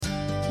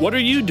What are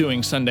you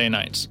doing Sunday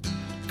nights?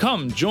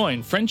 Come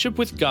join Friendship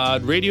with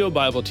God radio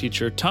Bible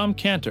teacher Tom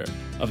Cantor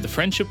of the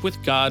Friendship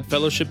with God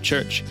Fellowship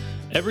Church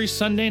every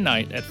Sunday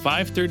night at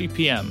 5:30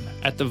 p.m.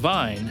 at The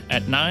Vine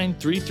at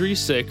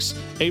 9336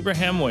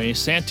 Abraham Way,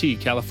 Santee,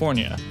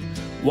 California.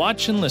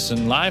 Watch and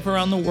listen live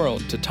around the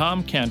world to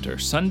Tom Cantor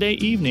Sunday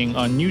evening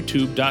on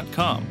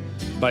YouTube.com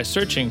by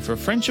searching for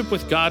Friendship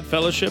with God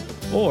Fellowship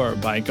or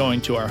by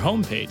going to our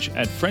homepage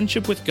at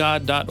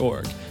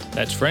friendshipwithgod.org.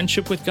 That's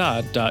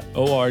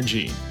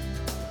friendshipwithgod.org.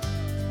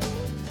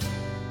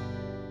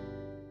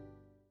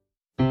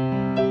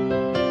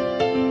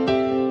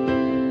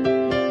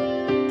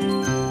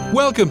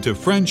 Welcome to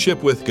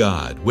Friendship with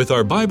God with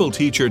our Bible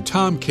teacher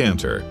Tom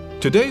Cantor.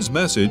 Today's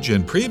message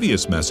and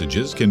previous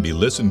messages can be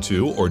listened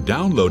to or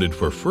downloaded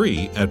for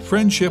free at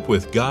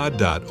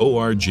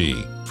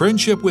friendshipwithgod.org.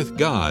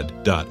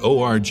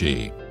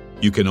 friendshipwithgod.org.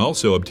 You can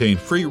also obtain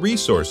free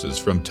resources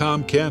from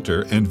Tom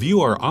Cantor and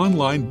view our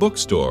online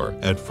bookstore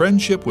at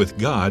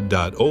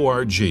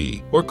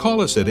friendshipwithgod.org or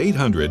call us at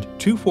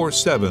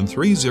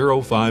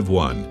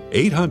 800-247-3051,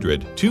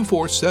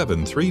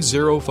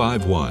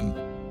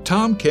 800-247-3051.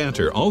 Tom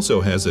Cantor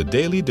also has a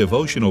daily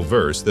devotional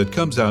verse that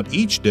comes out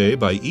each day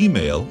by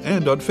email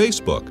and on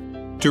Facebook.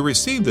 To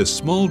receive this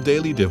small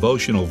daily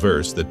devotional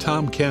verse that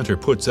Tom Cantor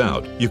puts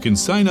out, you can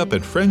sign up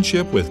at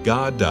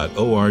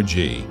friendshipwithgod.org,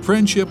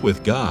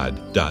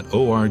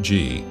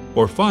 friendshipwithgod.org,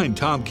 or find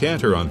Tom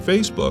Cantor on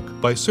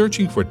Facebook by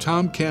searching for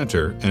Tom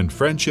Cantor and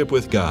Friendship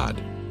with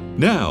God.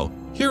 Now,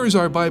 here is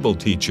our Bible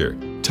teacher,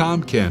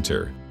 Tom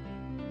Cantor.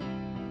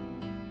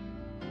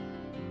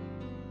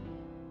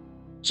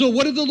 So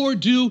what did the Lord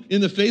do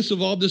in the face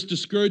of all this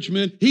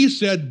discouragement? He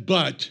said,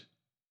 but.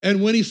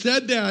 And when he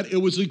said that, it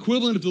was the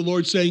equivalent of the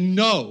Lord saying,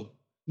 no,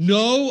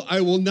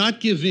 I will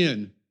not give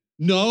in.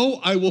 No,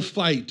 I will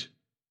fight.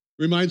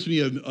 Reminds me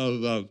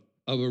of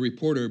a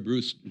reporter,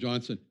 Bruce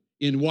Johnson,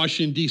 in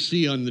Washington,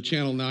 D.C. on the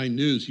Channel 9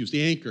 News. He was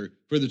the anchor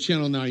for the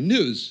Channel 9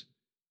 News.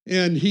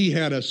 And he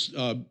had a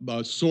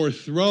sore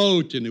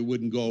throat, and it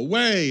wouldn't go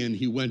away. And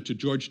he went to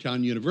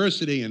Georgetown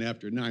University, and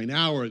after 9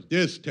 hours,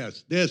 this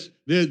test, this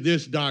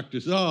doctor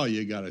says, oh,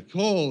 you got a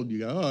cold, you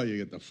got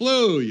the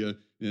flu,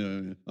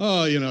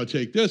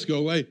 take this, go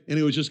away. And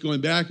it was just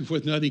going back and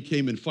forth, nothing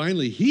came. And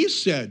finally, he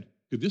said,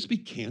 could this be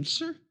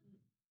cancer?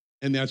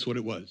 And that's what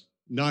it was,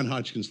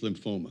 non-Hodgkin's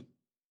lymphoma.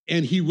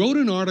 And he wrote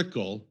an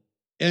article,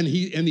 and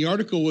the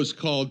article was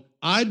called,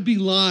 I'd Be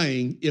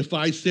Lying If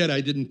I Said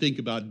I Didn't Think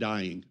About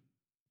Dying.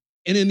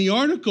 And in the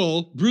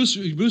article,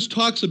 Bruce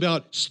talks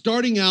about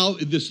starting out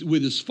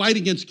with his fight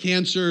against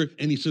cancer,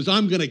 and he says,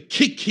 I'm going to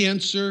kick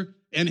cancer.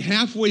 And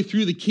halfway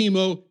through the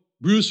chemo,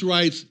 Bruce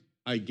writes,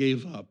 I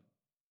gave up,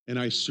 and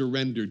I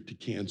surrendered to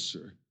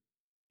cancer.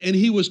 And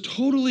he was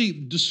totally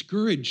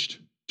discouraged,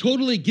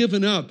 totally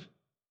given up.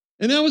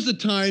 And that was the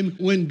time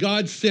when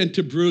God sent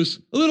to Bruce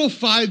a little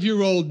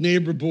 5-year-old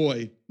neighbor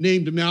boy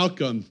named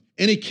Malcolm.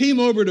 And he came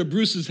over to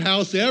Bruce's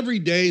house every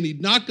day, and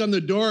he'd knock on the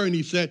door, and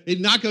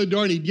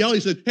he'd yell, he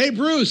said, hey,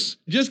 Bruce,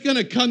 just going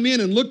to come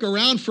in and look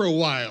around for a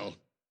while.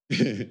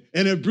 And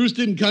if Bruce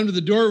didn't come to the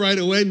door right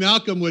away,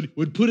 Malcolm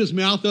would put his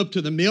mouth up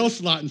to the mail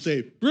slot and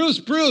say, Bruce,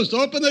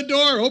 open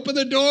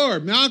the door,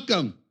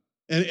 Malcolm.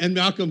 And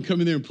Malcolm come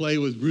in there and play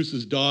with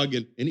Bruce's dog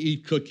and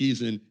eat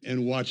cookies and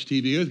watch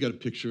TV. I've got a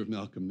picture of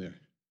Malcolm there.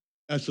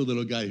 That's the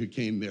little guy who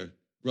came there,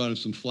 brought him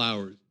some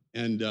flowers.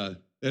 And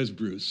there's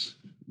Bruce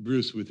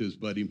with his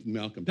buddy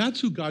Malcolm. That's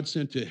who God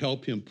sent to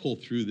help him pull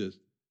through this.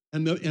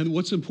 And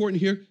what's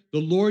important here, the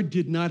Lord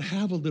did not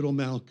have a little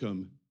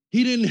Malcolm.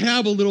 He didn't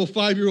have a little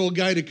 5-year-old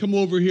guy to come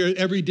over here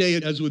every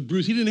day as with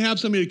Bruce. He didn't have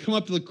somebody to come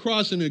up to the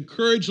cross and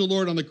encourage the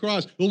Lord on the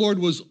cross. The Lord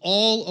was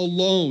all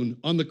alone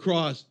on the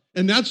cross.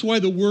 And that's why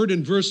the word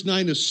in verse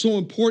 9 is so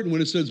important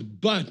when it says,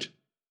 but,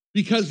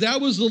 because that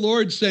was the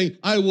Lord saying,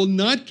 I will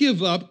not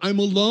give up, I'm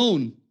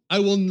alone. I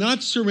will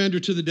not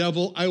surrender to the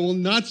devil. I will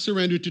not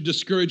surrender to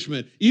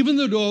discouragement. Even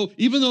though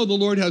the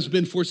Lord has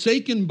been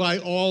forsaken by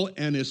all,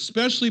 and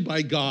especially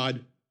by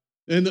God,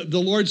 and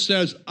the Lord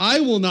says, I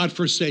will not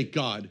forsake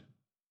God.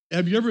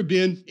 Have you ever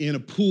been in a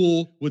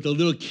pool with a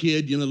little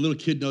kid? The little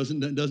kid doesn't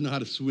know how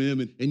to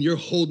swim, and you're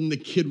holding the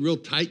kid real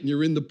tight, and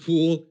you're in the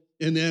pool,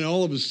 and then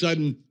all of a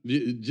sudden,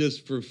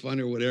 just for fun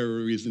or whatever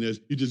reason is,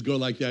 you just go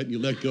like that, and you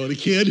let go of the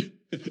kid.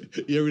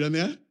 You ever done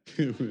that?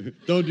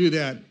 Don't do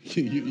that.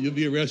 You'll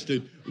be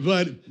arrested.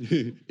 But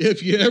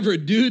if you ever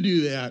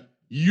do that,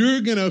 you're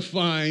going to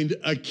find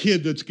a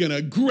kid that's going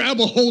to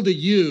grab a hold of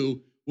you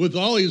with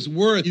all his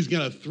worth. He's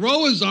going to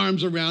throw his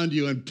arms around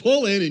you and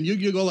pull in, and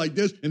you go like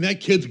this, and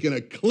that kid's going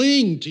to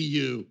cling to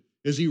you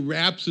as he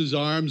wraps his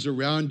arms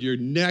around your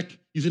neck.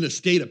 He's in a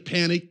state of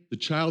panic. The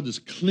child is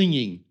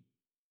clinging.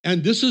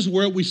 And this is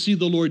where we see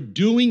the Lord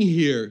doing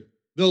here.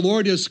 The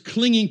Lord is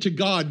clinging to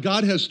God.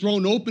 God has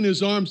thrown open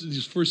his arms,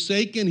 he's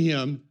forsaken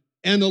him,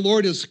 and the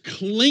Lord is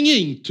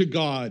clinging to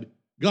God.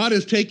 God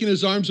has taken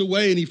his arms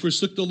away and he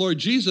forsook the Lord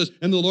Jesus,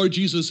 and the Lord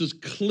Jesus is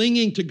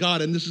clinging to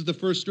God. And this is the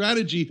first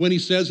strategy when he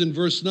says in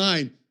verse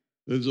 9,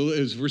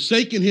 is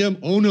forsaken him,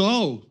 oh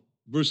no.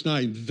 Verse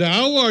 9,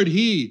 thou art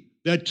he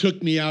that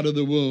took me out of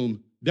the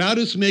womb. Thou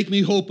didst make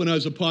me hope when I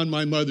was upon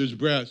my mother's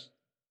breast.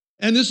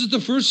 And this is the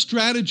first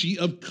strategy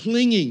of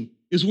clinging,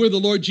 is where the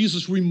Lord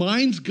Jesus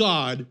reminds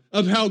God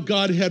of how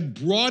God had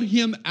brought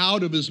him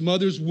out of his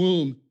mother's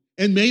womb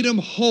and made him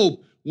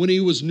hope when he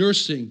was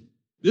nursing.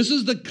 This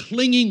is the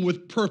clinging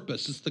with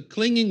purpose. It's the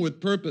clinging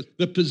with purpose.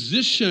 The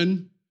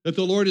position that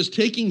the Lord is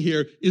taking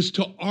here is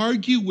to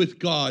argue with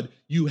God.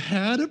 You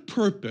had a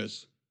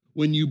purpose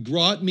when you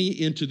brought me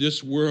into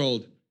this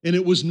world, and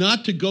it was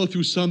not to go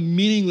through some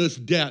meaningless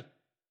death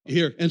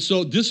here. And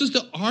so this is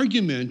the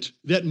argument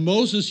that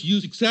Moses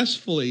used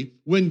successfully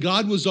when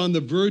God was on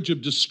the verge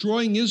of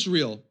destroying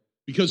Israel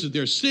because of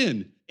their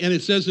sin. And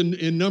it says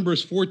in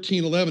Numbers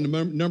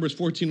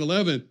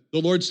 14:11, the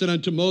Lord said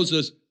unto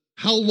Moses,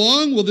 how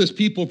long will this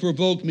people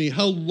provoke me?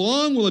 How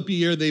long will it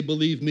be ere they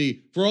believe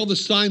me? For all the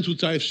signs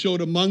which I have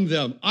showed among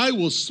them, I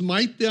will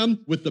smite them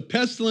with the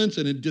pestilence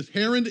and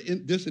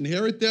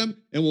disinherit them,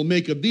 and will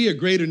make of thee a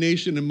greater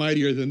nation and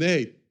mightier than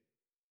they.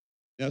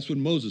 That's when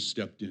Moses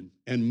stepped in.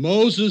 And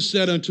Moses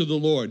said unto the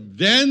Lord,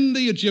 then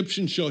the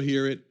Egyptians shall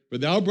hear it, for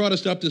thou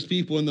broughtest up this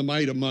people in the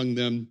might among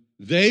them.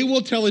 They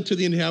will tell it to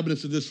the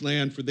inhabitants of this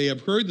land, for they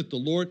have heard that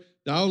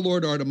thou,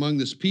 Lord, art among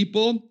this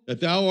people,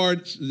 that thou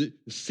art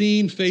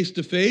seen face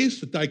to face,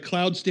 that thy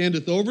cloud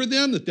standeth over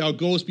them, that thou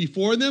goest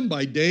before them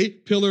by day,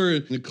 pillar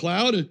in a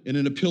cloud, and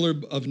in a pillar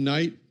of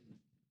night.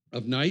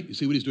 You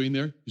see what he's doing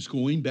there? He's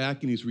going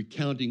back and he's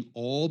recounting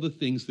all the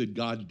things that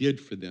God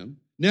did for them.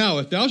 Now,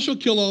 if thou shalt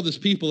kill all this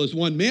people as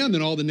one man,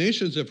 then all the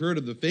nations have heard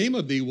of the fame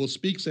of thee will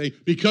speak, saying,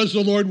 because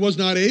the Lord was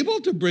not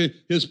able to bring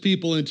his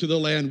people into the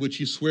land which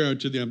he sware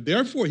unto them.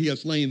 Therefore he hath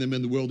slain them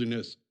in the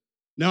wilderness.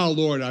 Now,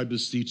 Lord, I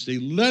beseech thee,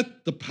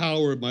 let the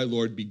power of my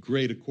Lord be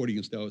great according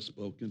as thou hast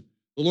spoken.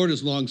 The Lord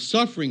is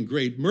long-suffering,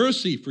 great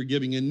mercy,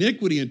 forgiving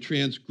iniquity and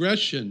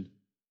transgression.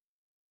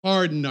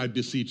 Pardon, I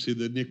beseech thee,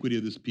 the iniquity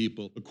of this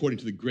people, according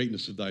to the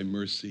greatness of thy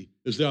mercy,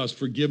 as thou hast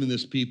forgiven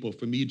this people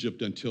from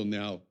Egypt until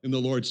now. And the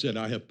Lord said,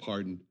 I have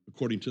pardoned,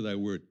 according to thy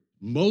word.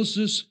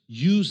 Moses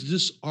used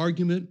this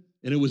argument,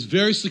 and it was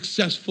very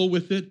successful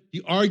with it.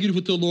 He argued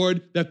with the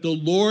Lord that the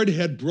Lord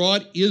had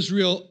brought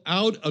Israel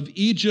out of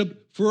Egypt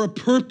for a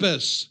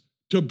purpose,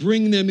 to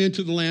bring them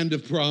into the land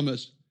of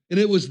promise. And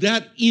it was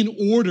that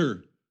in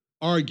order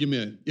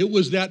argument. It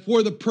was that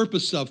for the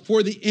purpose of,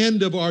 for the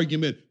end of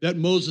argument, that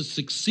Moses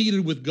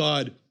succeeded with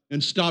God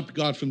and stopped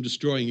God from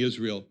destroying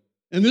Israel.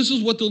 And this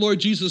is what the Lord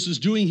Jesus is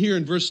doing here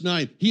in verse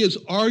 9. He is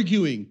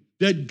arguing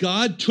that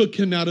God took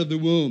him out of the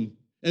womb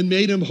and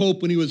made him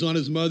hope when he was on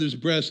his mother's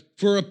breast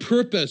for a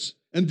purpose.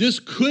 And this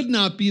could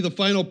not be the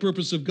final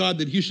purpose of God,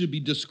 that he should be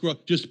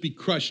just be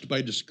crushed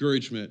by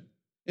discouragement.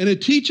 And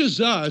it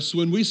teaches us,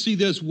 when we see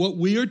this, what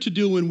we are to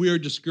do when we are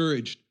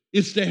discouraged.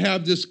 It's to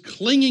have this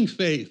clinging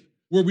faith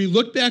where we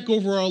look back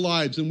over our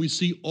lives and we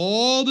see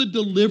all the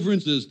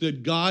deliverances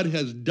that God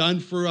has done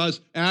for us,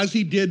 as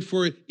he did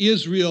for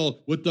Israel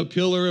with the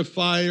pillar of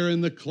fire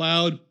and the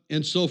cloud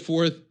and so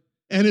forth.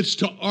 And it's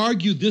to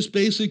argue this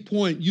basic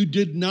point. You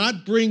did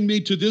not bring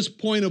me to this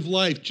point of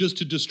life just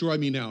to destroy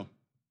me now.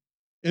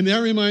 And that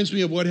reminds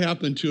me of what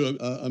happened to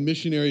a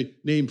missionary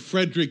named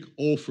Frederick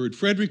Olford.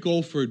 Frederick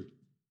Olford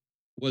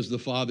was the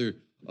father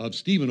of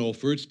Stephen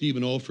Olford.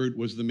 Stephen Olford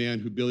was the man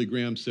who Billy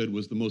Graham said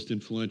was the most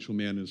influential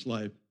man in his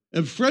life.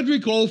 And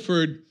Frederick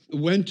Olford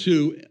went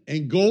to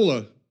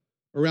Angola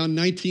around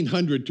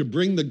 1900 to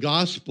bring the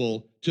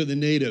gospel to the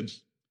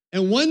natives.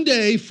 And one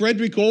day,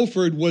 Frederick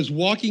Olford was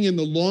walking in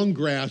the long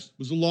grass. It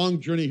was a long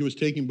journey he was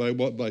taking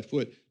by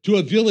foot to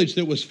a village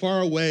that was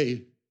far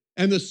away.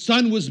 And the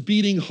sun was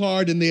beating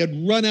hard, and they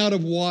had run out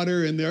of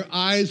water, and their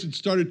eyes had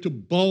started to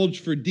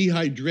bulge for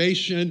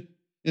dehydration,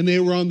 and they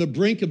were on the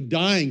brink of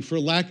dying for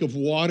lack of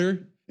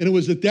water. And it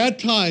was at that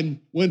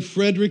time when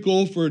Frederick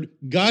Olford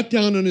got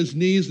down on his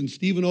knees, and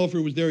Stephen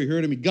Olford was there, he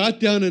heard him. He got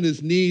down on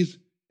his knees,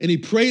 and he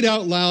prayed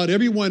out loud.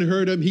 Everyone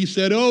heard him. He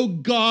said, oh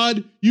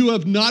God, you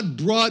have not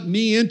brought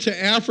me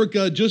into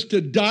Africa just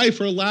to die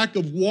for lack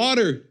of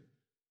water.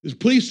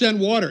 Please send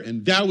water.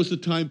 And that was the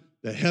time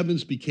the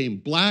heavens became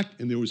black,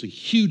 and there was a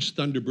huge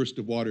thunderburst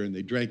of water, and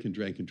they drank and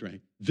drank and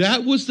drank.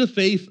 That was the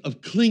faith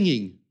of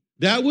clinging.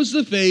 That was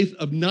the faith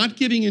of not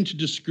giving into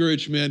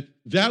discouragement.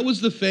 That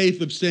was the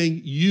faith of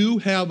saying, you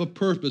have a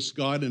purpose,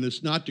 God, and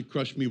it's not to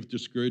crush me with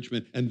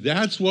discouragement. And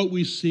that's what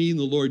we see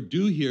the Lord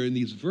do here in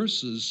these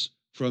verses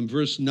from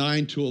verse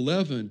 9 to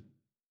 11.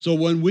 So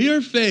when we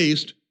are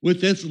faced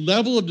with this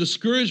level of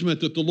discouragement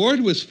that the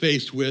Lord was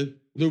faced with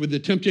the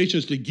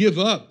temptations to give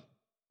up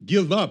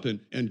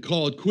and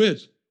call it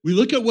quits, we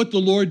look at what the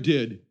Lord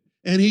did.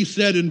 And he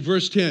said in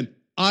verse 10,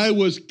 I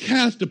was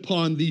cast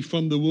upon thee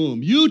from the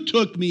womb. You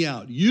took me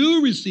out.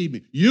 You received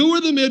me. You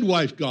were the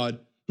midwife, God,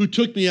 who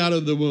took me out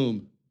of the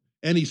womb.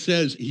 And he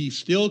says, he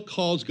still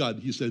calls God.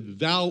 He said,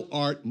 thou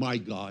art my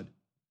God.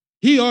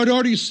 He had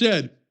already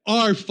said,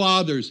 our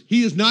fathers.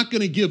 He is not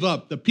going to give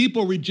up. The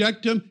people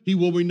reject him. He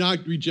will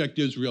not reject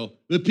Israel.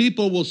 The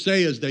people will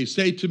say, as they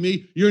say to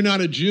me, you're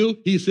not a Jew.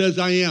 He says,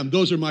 I am.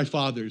 Those are my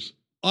fathers.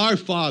 Our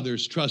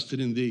fathers trusted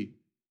in thee.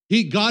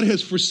 God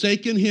has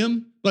forsaken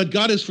him, but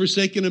God has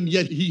forsaken him,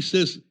 yet he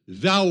says,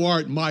 thou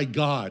art my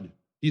God.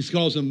 He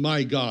calls him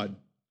my God.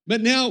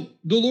 But now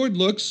the Lord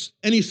looks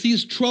and he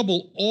sees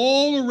trouble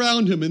all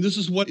around him. And this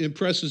is what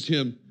impresses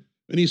him.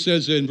 And he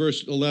says in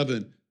verse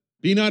 11,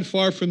 be not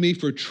far from me,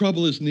 for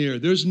trouble is near.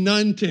 There's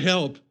none to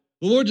help.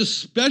 The Lord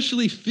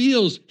especially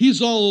feels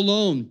he's all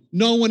alone.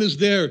 No one is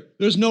there.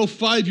 There's no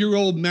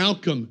 5-year-old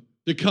Malcolm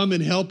to come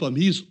and help him.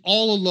 He's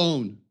all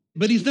alone.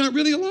 But he's not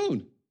really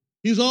alone.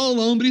 He's all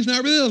alone, but he's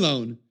not really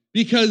alone.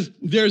 Because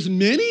there's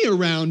many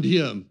around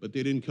him, but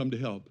they didn't come to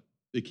help.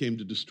 They came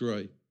to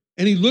destroy.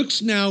 And he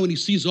looks now and he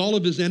sees all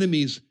of his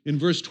enemies in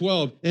verse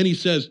 12, and he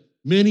says,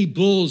 many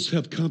bulls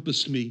have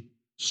compassed me.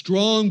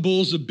 Strong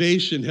bulls of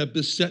Bashan have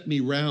beset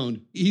me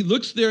round. He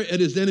looks there at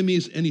his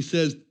enemies and he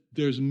says,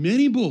 there's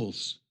many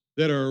bulls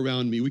that are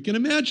around me. We can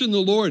imagine the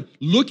Lord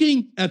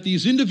looking at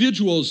these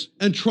individuals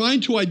and trying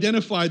to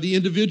identify the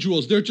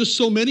individuals. There are just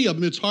so many of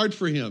them, it's hard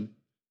for him.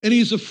 And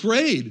he's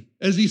afraid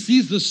as he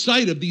sees the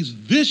sight of these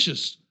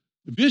vicious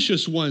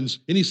ones.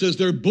 And he says,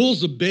 they're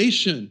bulls of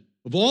Bashan.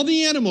 Of all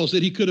the animals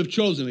that he could have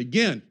chosen,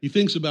 again, he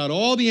thinks about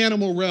all the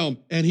animal realm,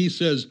 and he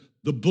says,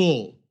 the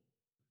bull.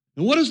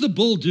 And what does the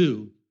bull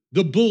do?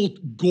 The bull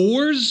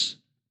gores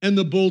and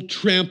the bull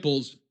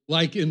tramples,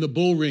 like in the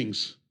bull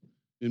rings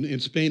in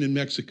Spain and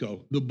Mexico.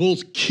 The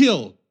bulls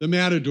kill the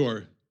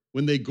matador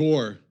when they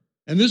gore.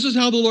 And this is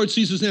how the Lord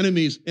sees his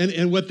enemies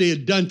and what they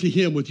had done to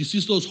him. He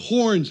sees those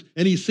horns,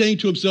 and he's saying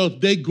to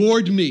himself, they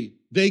gored me.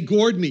 They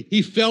gored me.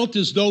 He felt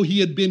as though he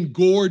had been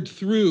gored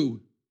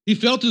through. He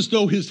felt as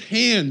though his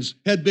hands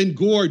had been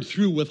gored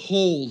through with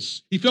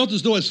holes. He felt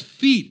as though his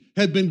feet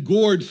had been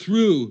gored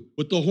through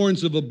with the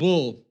horns of a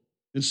bull.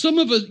 And some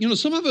of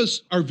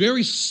us are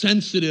very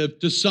sensitive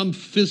to some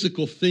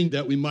physical thing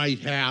that we might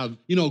have.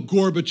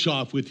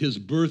 Gorbachev with his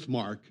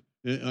birthmark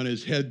on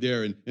his head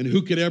there. And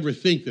who could ever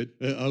think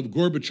of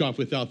Gorbachev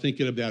without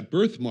thinking of that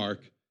birthmark?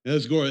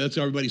 That's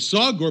how everybody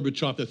saw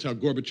Gorbachev. That's how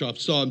Gorbachev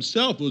saw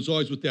himself. It was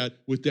always with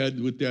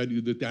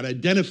that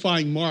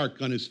identifying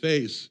mark on his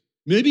face.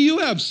 Maybe you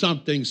have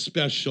something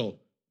special,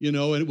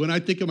 and when I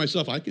think of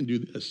myself, I can do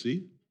this,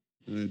 see?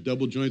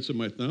 Double joints of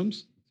my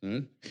thumbs.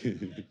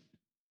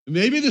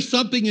 Maybe there's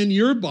something in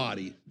your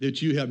body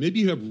that you have.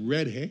 Maybe you have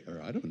red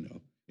hair. I don't know.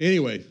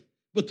 Anyway,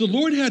 but the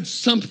Lord had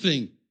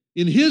something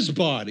in his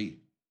body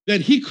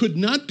that he could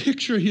not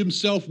picture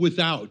himself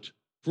without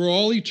for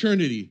all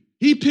eternity.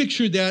 He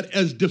pictured that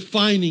as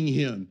defining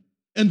him.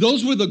 And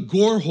those were the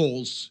gore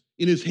holes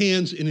in his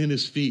hands and in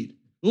his feet.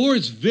 The Lord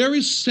is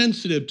very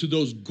sensitive to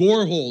those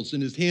gore holes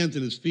in his hands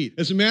and his feet.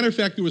 As a matter of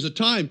fact, there was a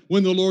time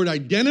when the Lord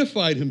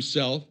identified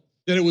himself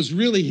that it was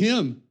really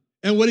him.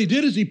 And what he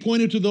did is he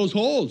pointed to those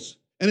holes.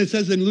 And it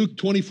says in Luke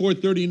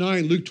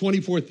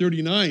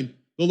 24:39,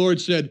 the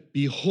Lord said,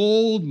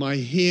 behold my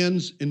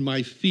hands and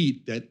my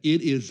feet, that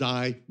it is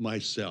I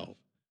myself.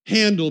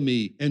 Handle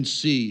me and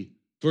see,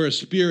 for a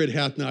spirit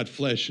hath not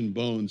flesh and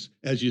bones,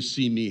 as you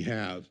see me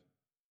have.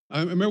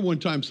 I remember one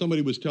time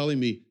somebody was telling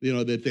me,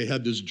 that they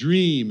had this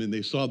dream and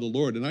they saw the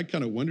Lord, and I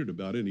kind of wondered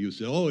about it. And he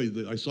said,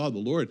 I saw the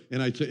Lord.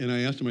 And I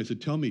asked him, I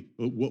said, tell me,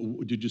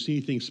 did you see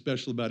anything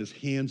special about his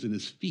hands and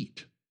his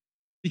feet?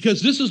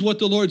 Because this is what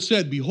the Lord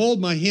said, behold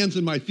my hands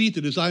and my feet,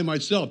 that is I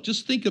myself.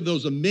 Just think of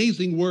those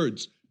amazing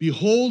words.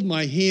 Behold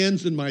my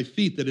hands and my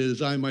feet, that it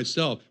is I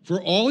myself.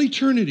 For all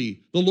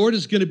eternity, the Lord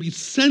is going to be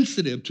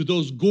sensitive to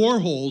those gore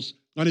holes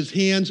on his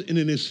hands and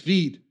in his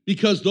feet.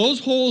 Because those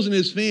holes in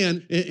his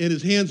hands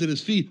and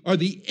his feet are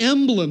the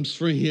emblems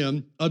for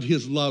him of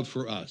his love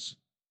for us.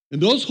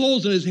 And those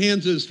holes in his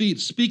hands and his feet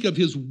speak of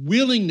his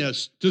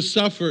willingness to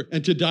suffer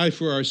and to die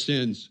for our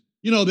sins.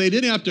 They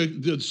didn't have to,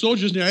 the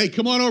soldiers, hey,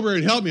 come on over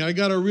and help me. I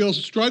got a real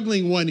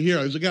struggling one here.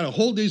 I got to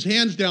hold these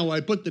hands down while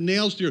I put the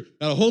nails through.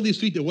 I got to hold these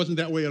feet. It wasn't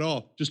that way at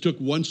all. Just took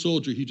one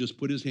soldier. He just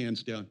put his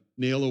hands down,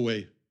 nail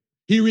away.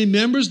 He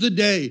remembers the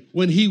day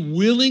when he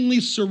willingly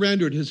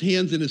surrendered his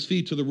hands and his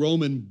feet to the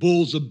Roman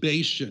bulls of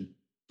Bashan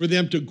for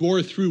them to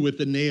gore through with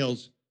the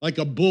nails like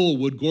a bull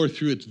would gore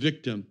through its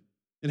victim.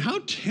 And how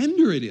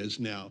tender it is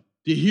now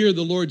to hear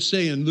the Lord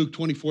say in Luke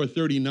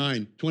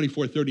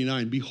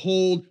 24:39,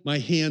 behold my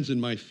hands and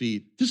my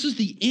feet. This is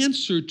the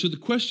answer to the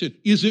question,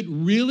 is it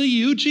really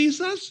you,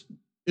 Jesus?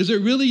 Is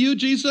it really you,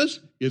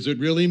 Jesus? Is it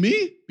really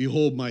me?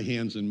 Behold my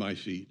hands and my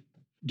feet.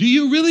 Do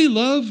you really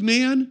love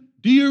man?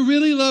 Do you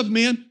really love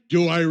man?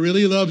 Do I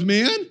really love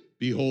man?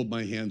 Behold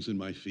my hands and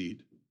my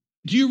feet.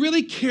 Do you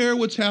really care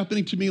what's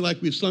happening to me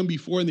like we've sung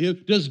before in the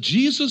hymn? Does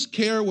Jesus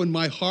care when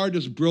my heart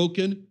is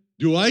broken?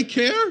 Do I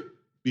care?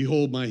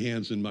 Behold my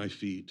hands and my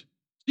feet.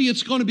 See,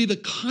 it's going to be the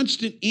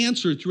constant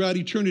answer throughout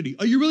eternity.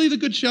 Are you really the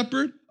good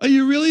shepherd? Are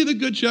you really the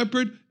good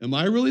shepherd? Am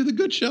I really the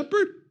good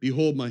shepherd?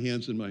 Behold my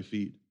hands and my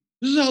feet.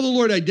 This is how the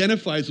Lord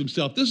identifies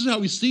himself. This is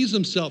how he sees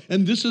himself.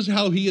 And this is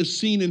how he is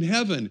seen in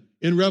heaven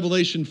in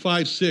Revelation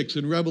 5:6.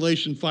 In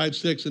Revelation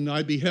 5:6, and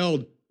I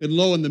beheld, and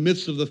lo, in the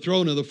midst of the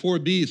throne of the four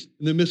beasts,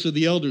 in the midst of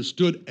the elders,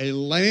 stood a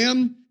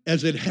lamb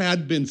as it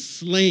had been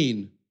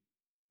slain.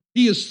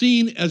 He is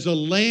seen as a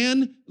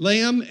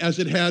lamb as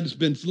it has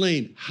been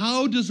slain.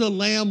 How does a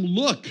lamb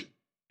look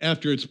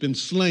after it's been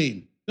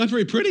slain? Not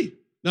very pretty.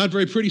 Not a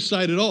very pretty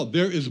sight at all.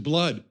 There is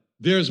blood.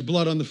 There's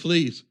blood on the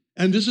fleece.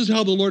 And this is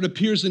how the Lord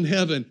appears in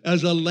heaven,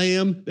 as a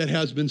lamb that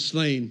has been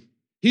slain.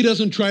 He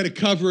doesn't try to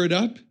cover it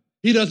up.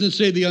 He doesn't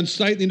say the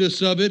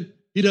unsightliness of it.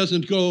 He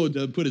doesn't go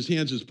to put his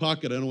hands in his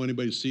pocket. I don't want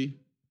anybody to see.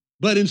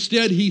 But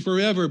instead, he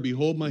forever,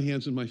 behold my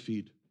hands and my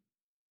feet.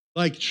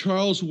 Like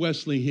Charles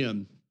Wesley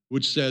hymn,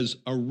 which says,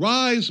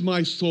 arise,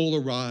 my soul,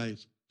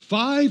 arise.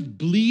 5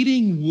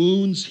 bleeding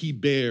wounds he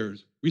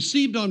bears,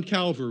 received on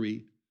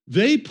Calvary.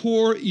 They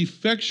pour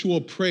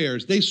effectual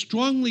prayers. They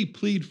strongly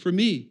plead for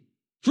me.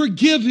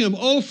 Forgive him,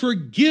 oh,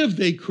 forgive,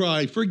 they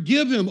cry.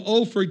 Forgive him,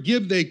 oh,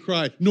 forgive, they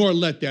cry. Nor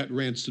let that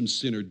ransomed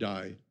sinner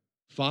die.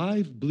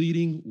 5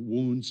 bleeding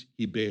wounds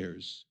he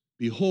bears.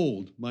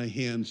 Behold my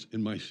hands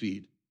and my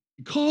feet.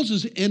 He calls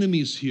his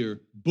enemies here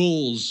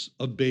bulls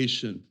of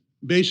Bashan.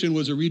 Bashan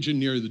was a region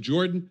near the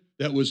Jordan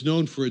that was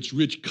known for its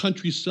rich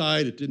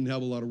countryside. It didn't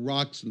have a lot of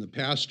rocks in the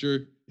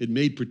pasture. It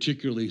made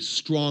particularly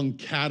strong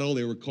cattle.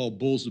 They were called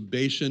bulls of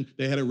Bashan.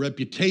 They had a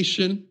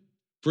reputation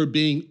for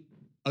being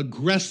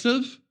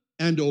aggressive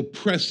and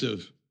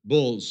oppressive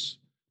bulls.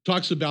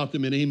 Talks about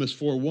them in Amos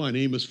 4:1.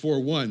 Amos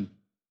 4:1.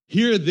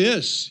 Hear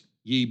this,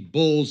 ye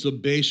bulls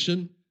of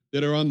Bashan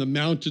that are on the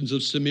mountains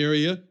of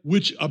Samaria,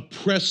 which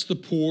oppress the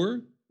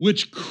poor,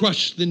 which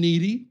crush the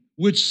needy,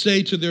 which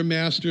say to their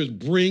masters,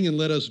 bring and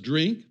let us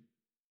drink.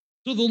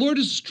 So the Lord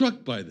is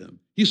struck by them.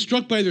 He's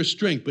struck by their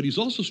strength, but he's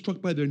also struck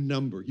by their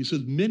number. He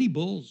says, many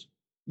bulls.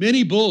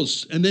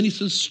 And then he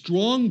says,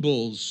 strong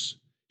bulls.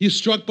 He's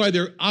struck by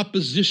their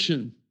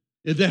opposition,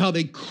 how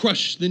they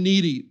crush the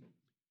needy.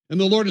 And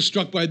the Lord is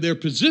struck by their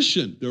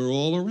position. They're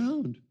all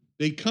around.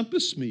 They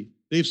compass me.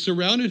 They've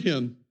surrounded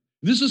him.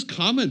 This is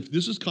common.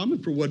 This is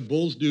common for what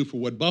bulls do, for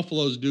what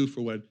buffaloes do,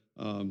 for what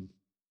the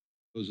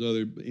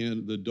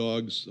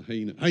dogs,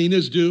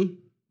 hyenas do.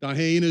 The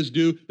hyenas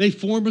do. They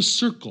form a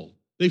circle.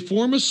 They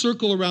form a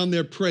circle around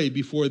their prey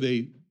before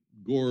they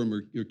gore them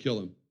or kill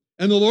them.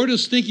 And the Lord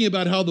is thinking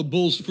about how the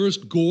bulls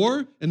first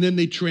gore and then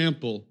they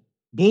trample.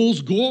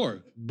 Bulls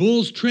gore.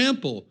 Bulls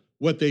trample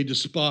what they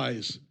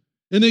despise.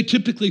 And they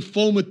typically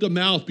foam at the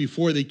mouth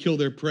before they kill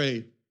their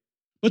prey.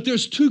 But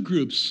there's 2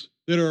 groups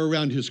that are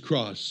around his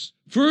cross.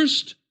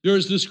 First,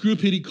 there's this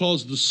group that he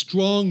calls the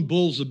strong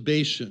bulls of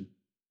Bashan.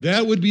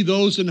 That would be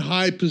those in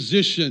high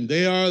position.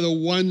 They are the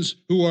ones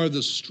who are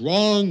the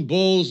strong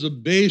bulls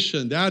of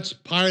Bashan. That's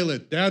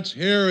Pilate, that's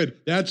Herod,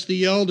 that's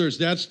the elders,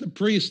 that's the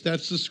priests,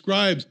 that's the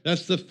scribes,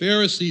 that's the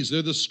Pharisees.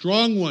 They're the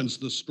strong ones,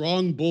 the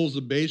strong bulls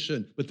of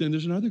Bashan. But then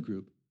there's another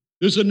group.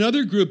 There's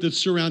another group that's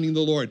surrounding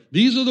the Lord.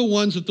 These are the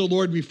ones that the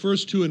Lord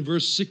refers to in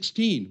verse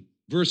 16.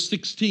 Verse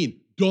 16,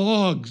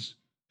 dogs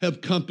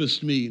have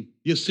compassed me.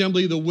 The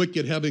assembly of the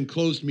wicked have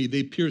enclosed me.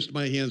 They pierced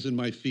my hands and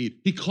my feet.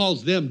 He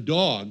calls them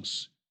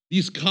dogs.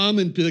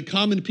 The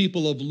common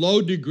people of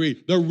low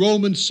degree, the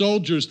Roman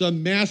soldiers, the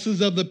masses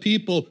of the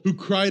people who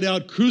cried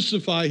out,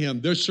 crucify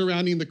him. They're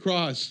surrounding the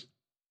cross.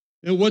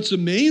 And what's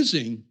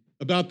amazing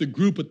about the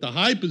group at the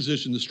high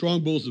position, the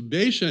strong bulls of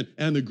Bashan,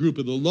 and the group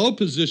of the low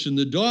position,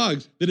 the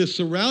dogs, that have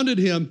surrounded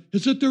him,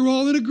 is that they're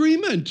all in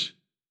agreement.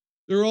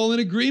 They're all in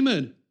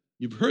agreement.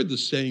 You've heard the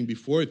saying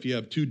before, if you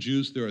have 2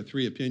 Jews, there are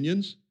 3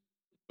 opinions.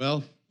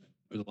 Well,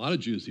 there's a lot of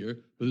Jews here,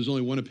 but there's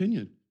only one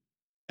opinion.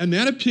 And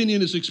that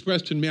opinion is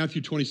expressed in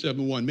Matthew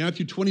 27:1.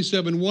 Matthew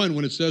 27:1,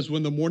 when it says,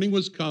 when the morning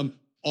was come,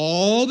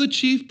 all the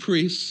chief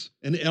priests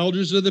and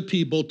elders of the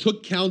people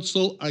took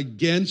counsel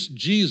against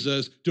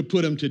Jesus to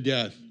put him to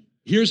death.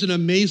 Here's an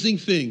amazing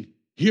thing.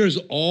 Here's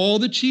all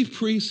the chief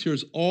priests,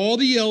 here's all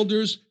the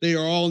elders. They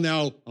are all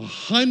now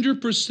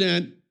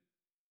 100%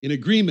 in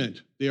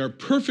agreement. They are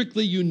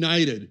perfectly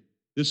united.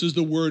 This is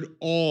the word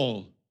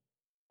all.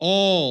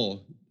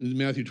 All, in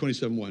Matthew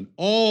 27:1.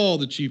 All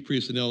the chief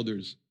priests and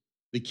elders.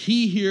 The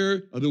key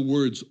here are the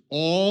words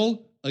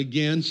all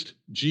against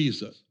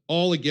Jesus.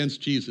 All against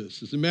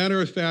Jesus. As a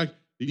matter of fact,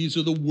 these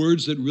are the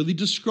words that really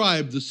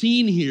describe the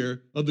scene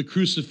here of the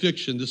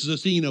crucifixion. This is a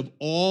scene of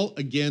all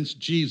against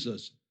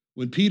Jesus.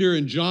 When Peter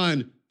and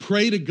John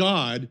pray to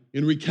God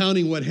in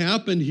recounting what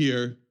happened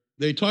here,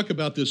 they talk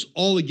about this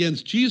all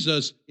against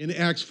Jesus in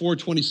Acts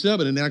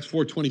 4:27. In Acts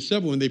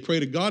 4:27, when they pray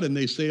to God and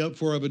they say,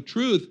 for of a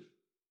truth,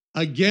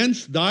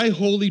 against thy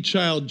holy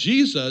child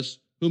Jesus,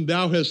 whom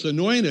thou hast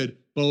anointed,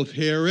 both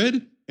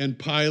Herod and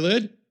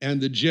Pilate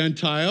and the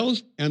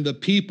Gentiles and the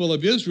people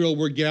of Israel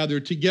were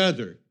gathered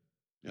together.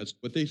 That's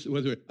what they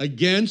said.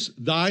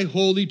 Against thy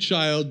holy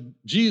child,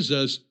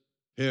 Jesus,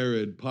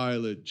 Herod,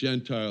 Pilate,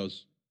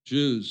 Gentiles,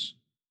 Jews.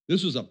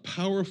 This was a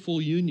powerful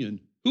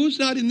union. Who's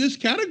not in this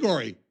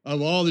category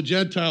of all the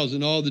Gentiles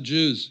and all the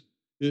Jews?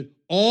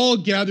 All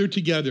gathered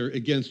together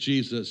against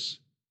Jesus.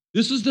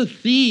 This is the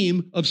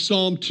theme of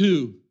Psalm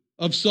 2.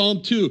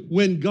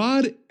 When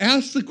God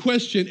asks the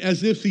question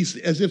as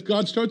if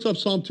God starts off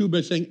Psalm 2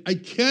 by saying, I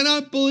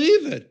cannot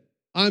believe it.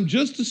 I'm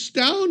just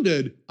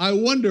astounded. I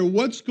wonder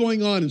what's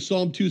going on. And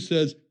Psalm 2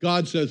 says,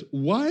 God says,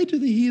 why do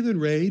the heathen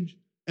rage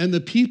and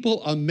the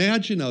people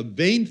imagine a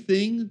vain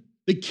thing?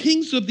 The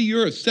kings of the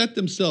earth set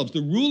themselves, the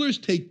rulers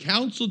take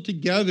counsel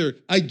together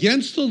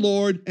against the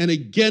Lord and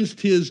against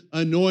his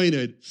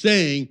anointed,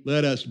 saying,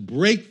 let us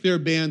break their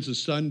bands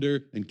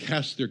asunder and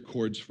cast their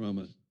cords from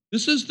us.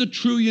 This is the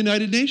true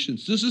United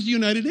Nations. This is the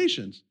United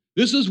Nations.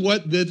 This is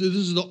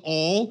the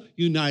all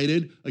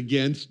united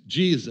against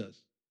Jesus.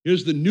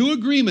 Here's the new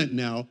agreement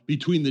now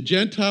between the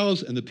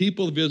Gentiles and the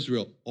people of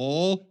Israel,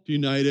 all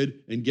united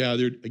and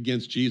gathered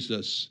against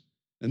Jesus.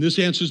 And this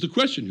answers the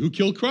question, who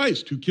killed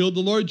Christ? Who killed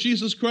the Lord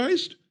Jesus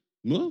Christ?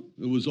 Well,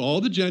 it was all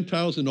the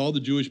Gentiles and all the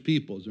Jewish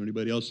people. Is there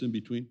anybody else in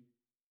between?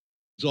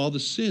 It's all the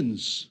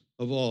sins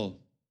of all.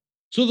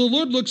 So the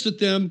Lord looks at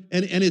them,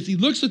 and as he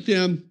looks at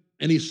them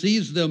and he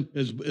sees them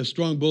as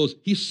strong bulls,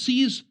 he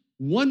sees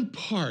one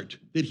part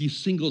that he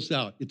singles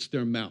out. It's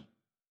their mouth.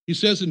 He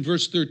says in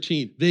verse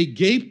 13, they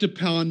gaped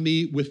upon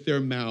me with their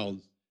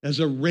mouths as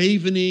a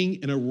ravening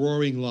and a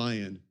roaring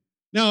lion.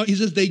 Now, he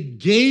says they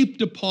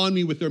gaped upon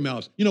me with their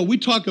mouths. You know, we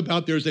talk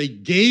about there's a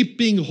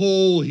gaping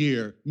hole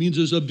here. It means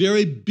there's a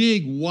very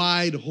big,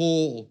 wide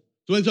hole.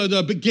 So when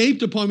it's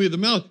gaped upon me with the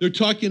mouth,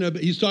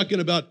 he's talking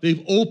about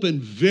they've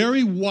opened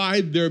very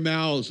wide their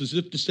mouths, as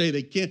if to say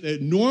they can't. The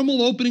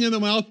normal opening of the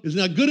mouth is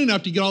not good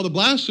enough to get all the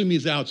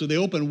blasphemies out, so they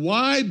open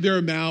wide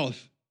their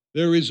mouth.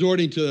 They're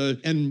resorting to,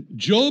 and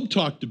Job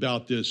talked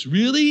about this.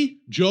 Really?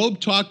 Job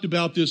talked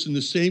about this in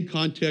the same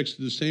context,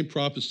 the same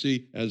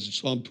prophecy as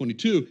Psalm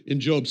 22 in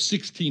Job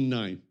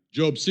 16:9.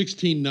 Job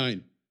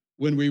 16:9.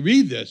 When we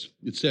read this,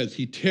 it says,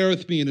 he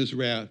teareth me in his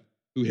wrath,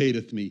 who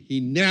hateth me.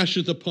 He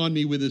gnasheth upon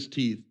me with his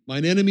teeth.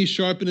 Mine enemy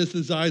sharpeneth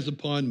his eyes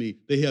upon me.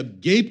 They have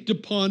gaped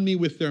upon me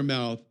with their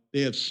mouth. They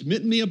have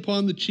smitten me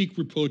upon the cheek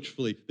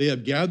reproachfully. They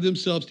have gathered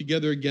themselves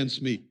together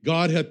against me.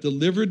 God hath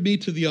delivered me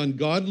to the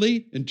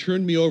ungodly and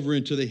turned me over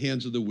into the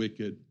hands of the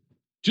wicked.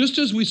 Just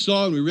as we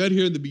saw, and we read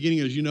here in the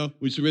beginning, as you know,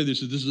 we read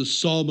this is a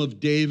Psalm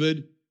of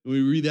David. And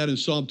we read that in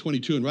Psalm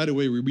 22, and right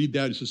away we read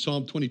that. It says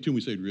Psalm 22, and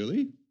we say,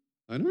 really?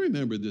 I don't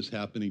remember this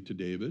happening to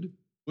David.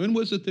 When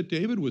was it that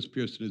David was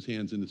pierced in his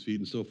hands and his feet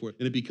and so forth?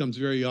 And it becomes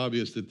very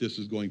obvious that this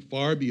is going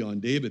far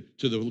beyond David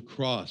to the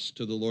cross,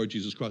 to the Lord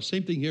Jesus Christ.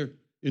 Same thing here.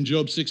 In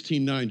Job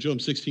 16:9, Job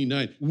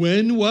 16:9.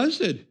 When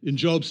was it in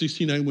Job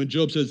 16:9 when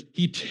Job says,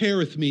 he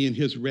teareth me in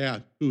his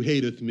wrath, who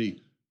hateth me?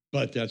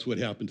 But that's what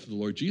happened to the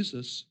Lord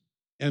Jesus.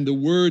 And the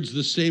words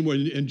the same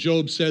way, and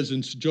Job says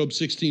in Job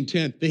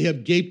 16:10, they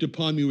have gaped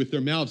upon me with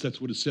their mouths. That's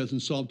what it says in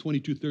Psalm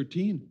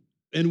 22:13.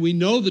 And we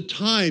know the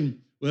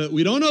time,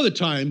 we don't know the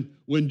time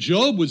when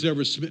Job was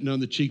ever smitten on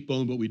the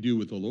cheekbone, but we do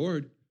with the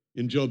Lord.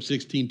 In Job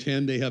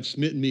 16:10, they have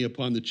smitten me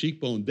upon the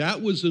cheekbone.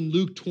 That was in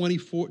Luke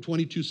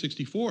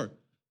 22:64.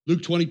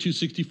 Luke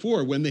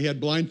 22:64, when they had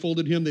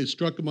blindfolded him, they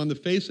struck him on the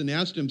face and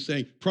asked him,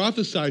 saying,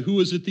 prophesy, who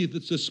is it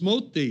that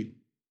smote thee?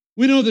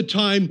 We know the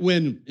time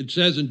when it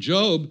says in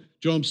Job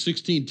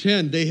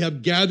 16:10, they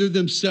have gathered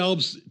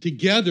themselves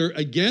together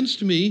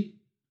against me.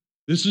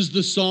 This is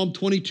the Psalm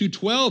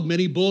 22:12.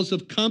 Many bulls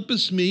have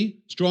compassed me.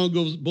 Strong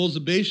bulls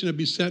of Bashan have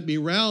beset me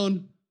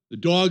round. The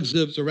dogs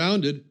have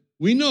surrounded.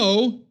 We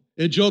know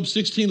in Job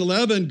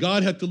 16:11,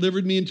 God hath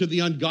delivered me into the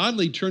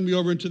ungodly, turned me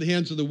over into the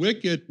hands of the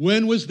wicked.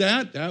 When was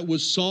that? That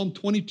was Psalm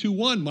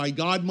 22:1. My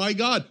God,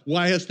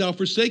 why hast thou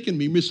forsaken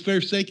me?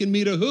 Forsaken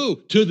me to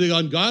who? To the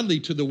ungodly,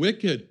 to the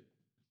wicked.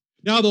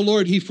 Now the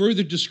Lord, he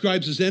further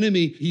describes his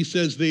enemy. He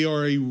says they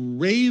are a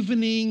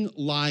ravening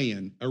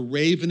lion, a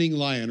ravening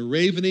lion.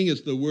 Ravening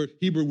is the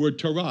Hebrew word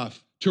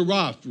taraf.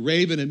 Taraf,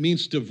 raven, it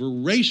means to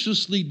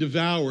voraciously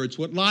devour. It's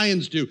what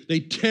lions do. They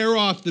tear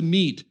off the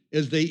meat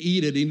as they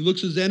eat it. He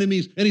looks at his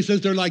enemies and he says,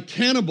 they're like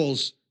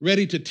cannibals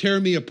ready to tear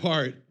me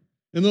apart.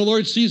 And the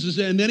Lord sees this,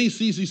 and then he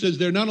says,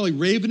 they're not only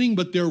ravening,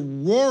 but they're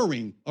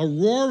roaring, a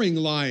roaring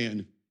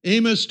lion.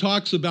 Amos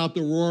talks about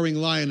the roaring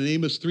lion in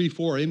Amos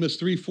 3:4. Amos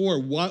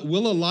 3:4,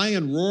 will a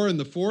lion roar in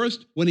the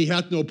forest when he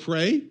hath no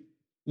prey?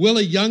 Will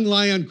a young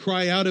lion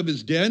cry out of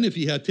his den if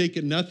he hath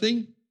taken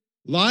nothing?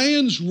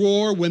 Lions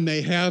roar when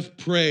they have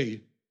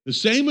prey. The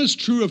same is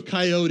true of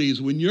coyotes.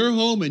 When you're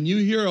home and you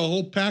hear a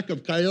whole pack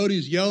of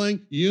coyotes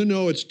yelling, you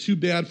know it's too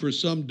bad for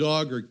some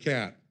dog or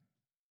cat,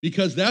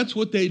 because that's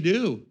what they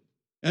do.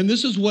 And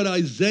this is what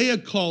Isaiah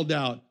called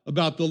out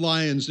about the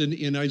lions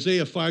in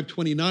Isaiah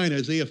 5:29.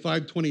 Isaiah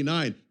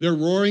 5:29. Their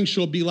roaring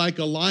shall be like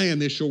a lion.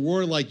 They shall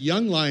roar like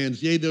young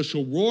lions. Yea, they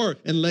shall roar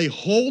and lay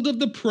hold of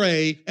the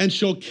prey and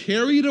shall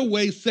carry it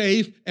away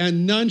safe,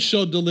 and none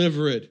shall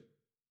deliver it.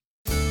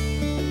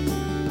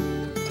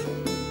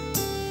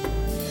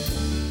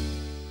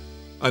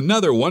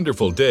 Another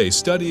wonderful day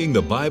studying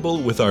the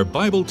Bible with our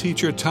Bible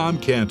teacher Tom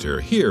Cantor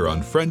here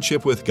on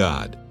Friendship with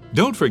God.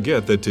 Don't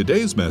forget that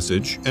today's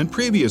message and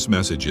previous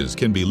messages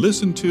can be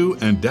listened to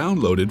and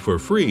downloaded for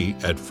free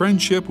at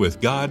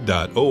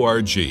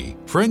friendshipwithgod.org.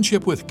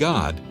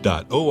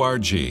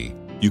 friendshipwithgod.org.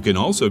 You can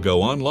also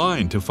go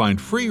online to find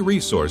free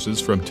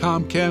resources from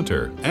Tom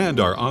Cantor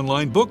and our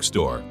online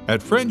bookstore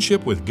at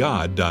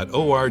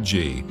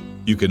friendshipwithgod.org.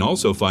 You can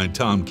also find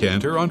Tom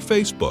Cantor on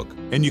Facebook,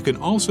 and you can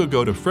also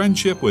go to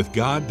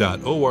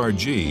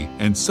friendshipwithgod.org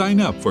and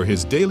sign up for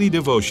his daily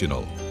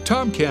devotional.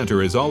 Tom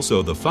Cantor is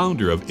also the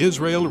founder of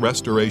Israel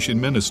Restoration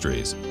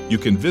Ministries. You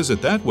can visit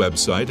that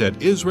website at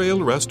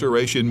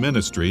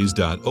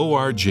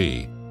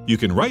israelrestorationministries.org. You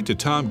can write to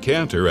Tom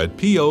Cantor at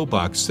P.O.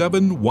 Box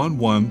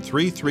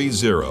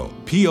 711330,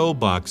 P.O.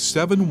 Box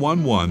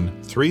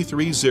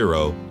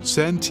 711330,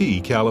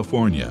 Santee,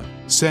 California.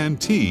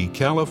 Santee,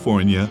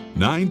 California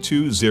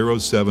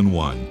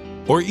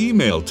 92071. Or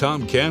email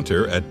Tom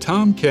Cantor at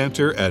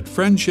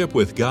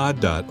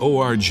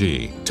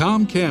tomcantor@friendshipwithgod.org,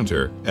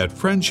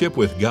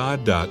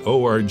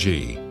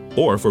 tomcantor@friendshipwithgod.org.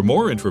 Or for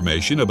more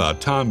information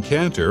about Tom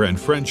Cantor and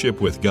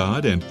Friendship with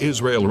God and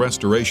Israel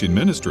Restoration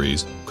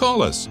Ministries,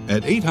 call us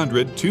at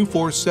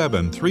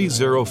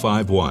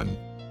 800-247-3051.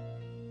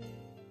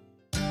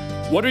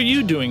 What are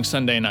you doing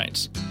Sunday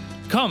nights?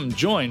 Come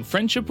join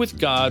Friendship with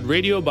God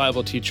radio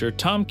Bible teacher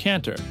Tom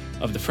Cantor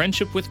of the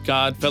Friendship with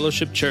God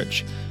Fellowship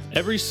Church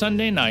every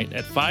Sunday night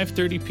at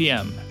 5:30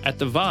 p.m. at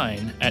The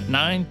Vine at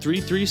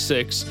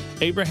 9336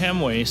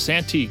 Abraham Way,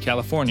 Santee,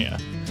 California.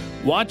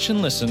 Watch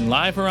and listen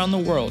live around the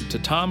world to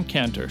Tom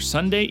Cantor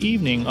Sunday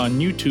evening on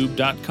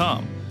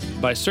YouTube.com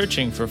by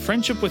searching for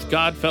Friendship with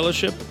God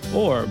Fellowship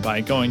or by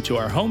going to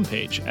our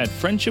homepage at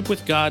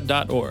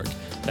friendshipwithgod.org.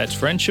 That's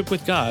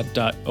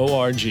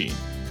friendshipwithgod.org.